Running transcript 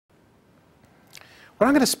What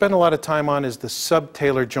I'm going to spend a lot of time on is the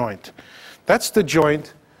subtalar joint. That's the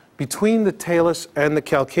joint between the talus and the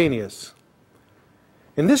calcaneus.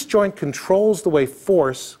 And this joint controls the way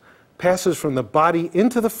force passes from the body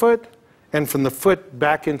into the foot and from the foot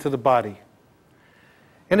back into the body.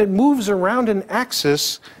 And it moves around an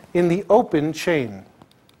axis in the open chain.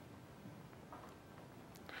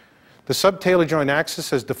 The subtalar joint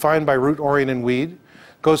axis, as defined by Root, Orion, and Weed,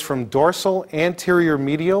 goes from dorsal anterior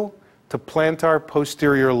medial to plantar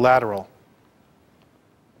posterior lateral.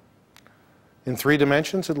 In 3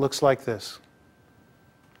 dimensions, it looks like this.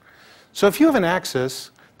 So if you have an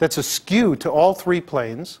axis that's askew to all 3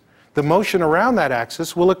 planes, the motion around that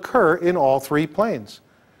axis will occur in all 3 planes.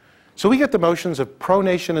 So we get the motions of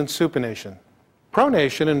pronation and supination.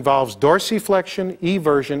 Pronation involves dorsiflexion,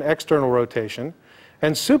 eversion, external rotation,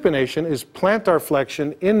 and supination is plantar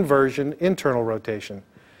flexion, inversion, internal rotation.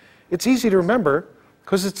 It's easy to remember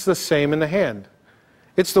because it's the same in the hand.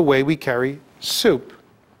 It's the way we carry soup,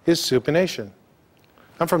 is supination.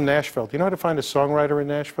 I'm from Nashville. Do you know how to find a songwriter in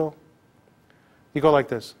Nashville? You go like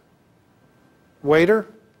this. Waiter?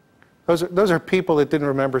 Those are people that didn't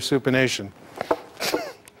remember supination.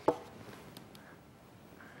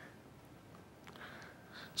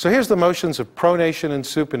 So here's the motions of pronation and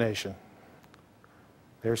supination.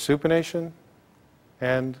 There's supination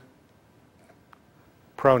and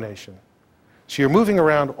pronation. So you're moving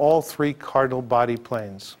around all 3 cardinal body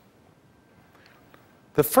planes.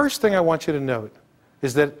 The first thing I want you to note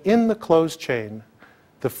is that in the closed chain,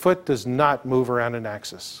 the foot does not move around an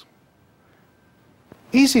axis.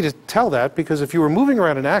 Easy to tell that because if you were moving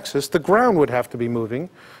around an axis, the ground would have to be moving,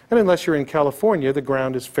 and unless you're in California, the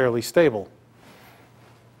ground is fairly stable.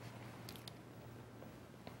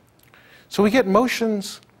 So we get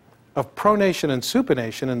motions of pronation and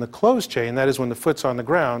supination in the closed chain, that is when the foot's on the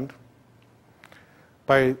ground,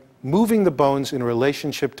 by moving the bones in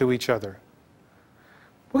relationship to each other.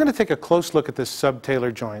 We're going to take a close look at this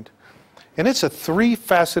subtalar joint. And it's a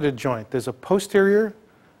 3-faceted joint. There's a posterior,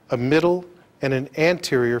 a middle, and an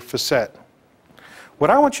anterior facet. What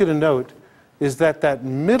I want you to note is that that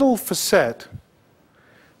middle facet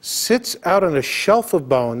sits out on a shelf of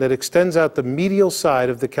bone that extends out the medial side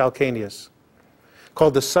of the calcaneus,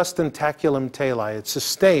 called the sustentaculum tali. It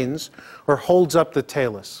sustains or holds up the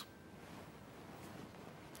talus.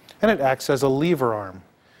 And it acts as a lever arm.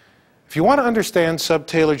 If you want to understand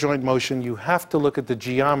subtalar joint motion, you have to look at the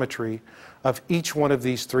geometry of each one of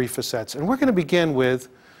these 3 facets. And we're going to begin with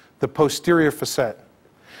the posterior facet.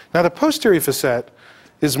 Now, the posterior facet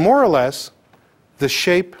is more or less the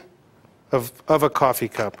shape of a coffee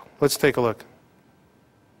cup. Let's take a look.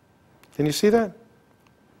 Can you see that?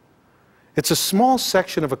 It's a small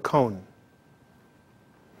section of a cone,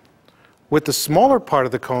 with the smaller part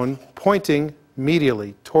of the cone pointing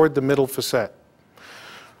medially toward the middle facet.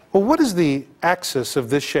 Well, what is the axis of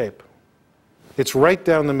this shape? It's right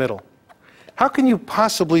down the middle. How can you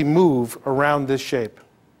possibly move around this shape?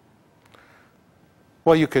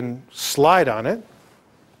 Well, you can slide on it,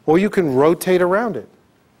 or you can rotate around it.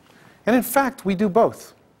 And in fact, we do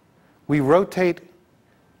both. We rotate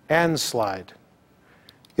and slide.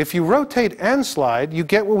 If you rotate and slide, you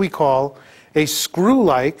get what we call a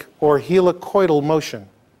screw-like or helicoidal motion.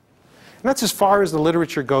 And that's as far as the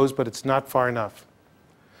literature goes, but it's not far enough.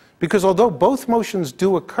 Because although both motions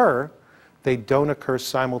do occur, they don't occur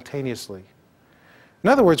simultaneously.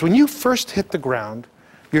 In other words, when you first hit the ground,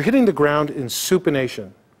 you're hitting the ground in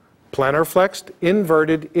supination. Plantar flexed,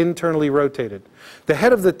 inverted, internally rotated. The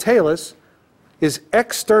head of the talus is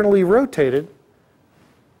externally rotated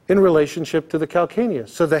in relationship to the calcaneus.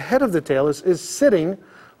 So the head of the talus is sitting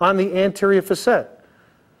on the anterior facet.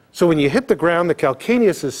 So when you hit the ground, the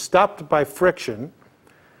calcaneus is stopped by friction,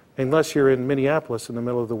 unless you're in Minneapolis in the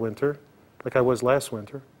middle of the winter, like I was last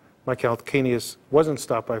winter. My calcaneus wasn't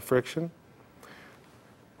stopped by friction.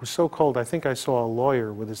 It was so cold, I think I saw a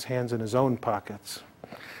lawyer with his hands in his own pockets.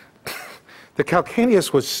 The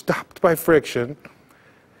calcaneus was stopped by friction.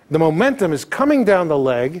 The momentum is coming down the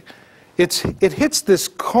leg. It hits this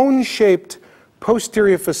cone-shaped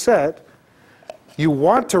posterior facet. You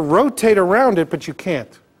want to rotate around it, but you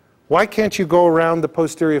can't. Why can't you go around the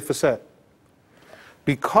posterior facet?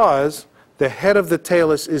 Because the head of the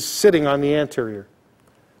talus is sitting on the anterior.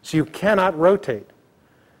 So you cannot rotate.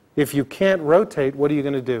 If you can't rotate, what are you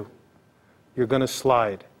going to do? You're going to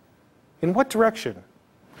slide. In what direction?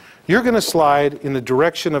 You're going to slide in the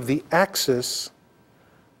direction of the axis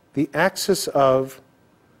of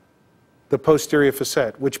the posterior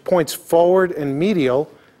facet, which points forward and medial,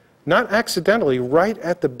 not accidentally, right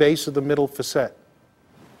at the base of the middle facet.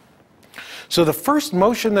 So the first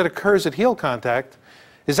motion that occurs at heel contact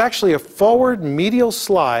is actually a forward medial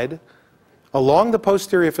slide along the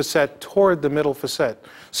posterior facet toward the middle facet.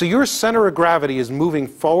 So your center of gravity is moving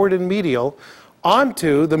forward and medial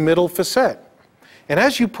onto the middle facet. And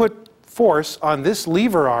as you put force on this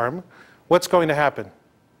lever arm, what's going to happen?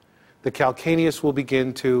 The calcaneus will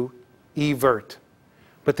begin to evert.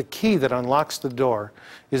 But the key that unlocks the door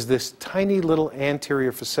is this tiny little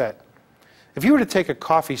anterior facet. If you were to take a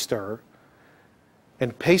coffee stirrer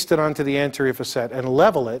and paste it onto the anterior facet and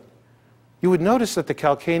level it, you would notice that the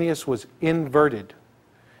calcaneus was inverted,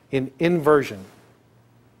 in inversion.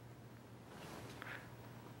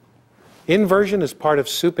 Inversion is part of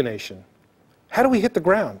supination. How do we hit the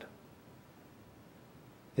ground?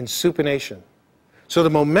 In supination. So the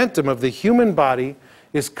momentum of the human body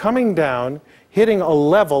is coming down, hitting a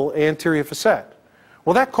level anterior facet.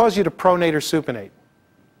 Will that cause you to pronate or supinate?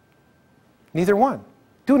 Neither one.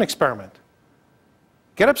 Do an experiment.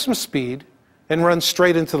 Get up some speed and run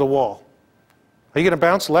straight into the wall. Are you going to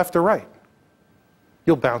bounce left or right?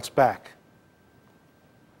 You'll bounce back.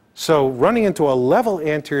 So running into a level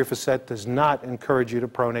anterior facet does not encourage you to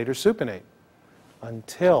pronate or supinate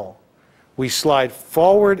until we slide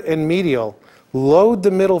forward and medial, load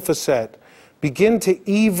the middle facet, begin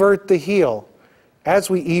to evert the heel. As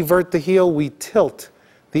we evert the heel, we tilt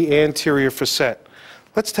the anterior facet.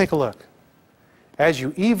 Let's take a look. As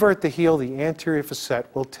you evert the heel, the anterior facet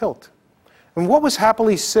will tilt. And what was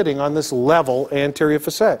happily sitting on this level anterior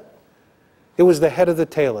facet? It was the head of the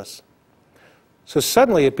talus. So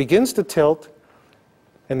suddenly it begins to tilt,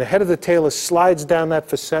 and the head of the talus slides down that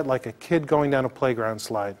facet like a kid going down a playground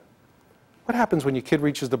slide. What happens when your kid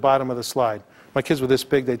reaches the bottom of the slide? My kids were this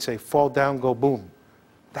big, they'd say, fall down, go boom.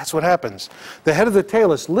 That's what happens. The head of the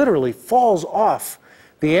talus literally falls off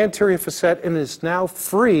the anterior facet and is now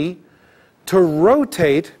free to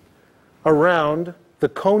rotate around the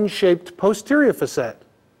cone-shaped posterior facet.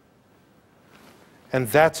 And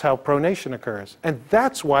that's how pronation occurs. And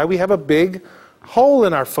that's why we have a big hole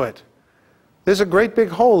in our foot. There's a great big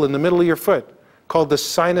hole in the middle of your foot called the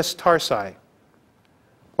sinus tarsi.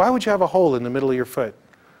 Why would you have a hole in the middle of your foot?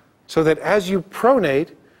 So that as you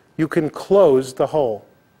pronate, you can close the hole.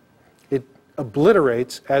 It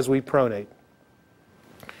obliterates as we pronate.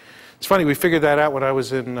 It's funny, we figured that out when I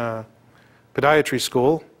was in podiatry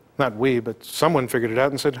school. Not we, but someone figured it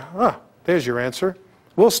out and said, there's your answer.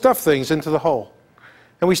 We'll stuff things into the hole.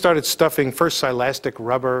 And we started stuffing first silastic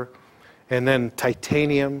rubber and then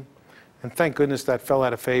titanium. And thank goodness that fell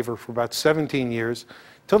out of favor for about 17 years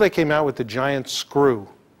until they came out with the giant screw.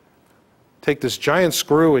 Take this giant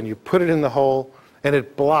screw and you put it in the hole and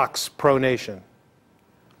it blocks pronation.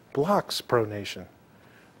 Blocks pronation.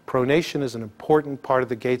 Pronation is an important part of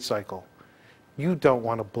the gait cycle. You don't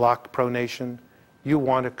want to block pronation. You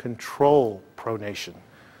want to control pronation.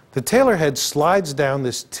 The talar head slides down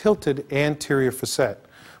this tilted anterior facet.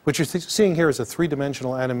 What you're seeing here is a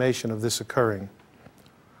three-dimensional animation of this occurring.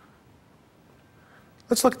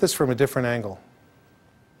 Let's look at this from a different angle.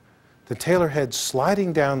 The talar head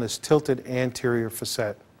sliding down this tilted anterior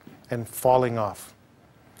facet and falling off.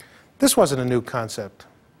 This wasn't a new concept.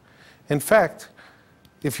 In fact,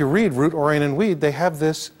 if you read Root, Orient, and Weed, they have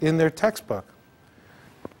this in their textbook.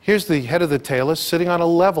 Here's the head of the talus sitting on a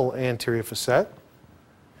level anterior facet.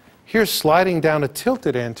 Here's sliding down a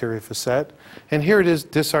tilted anterior facet, and here it is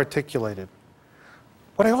disarticulated.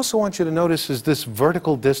 What I also want you to notice is this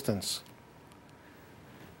vertical distance.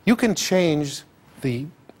 You can change the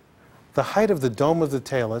height of the dome of the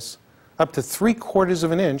talus up to 3/4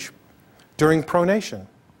 of an inch during pronation.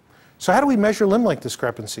 So how do we measure limb length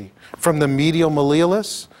discrepancy? From the medial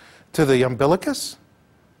malleolus to the umbilicus?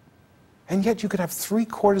 And yet you could have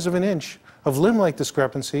 3/4 of an inch of limb length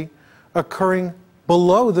discrepancy occurring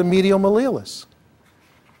below the medial malleolus.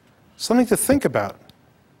 Something to think about.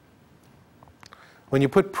 When you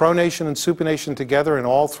put pronation and supination together in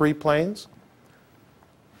all three planes,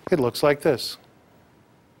 it looks like this.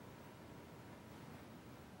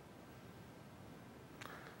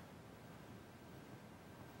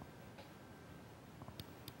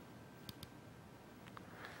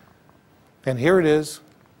 And here it is,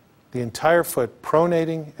 the entire foot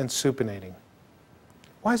pronating and supinating.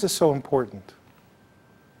 Why is this so important?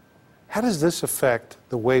 How does this affect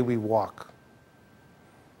the way we walk?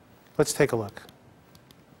 Let's take a look.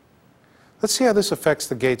 Let's see how this affects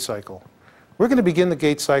the gait cycle. We're going to begin the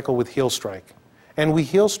gait cycle with heel strike. And we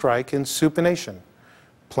heel strike in supination.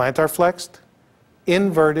 Plantar flexed,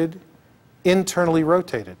 inverted, internally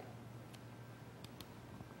rotated.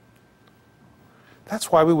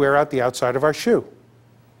 That's why we wear out the outside of our shoe.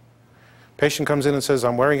 Patient comes in and says,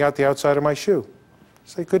 I'm wearing out the outside of my shoe. I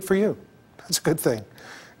say, good for you. That's a good thing.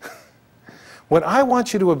 What I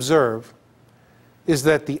want you to observe is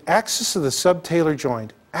that the axis of the subtalar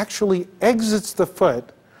joint actually exits the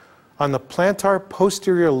foot on the plantar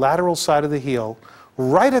posterior lateral side of the heel,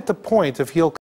 right at the point of heel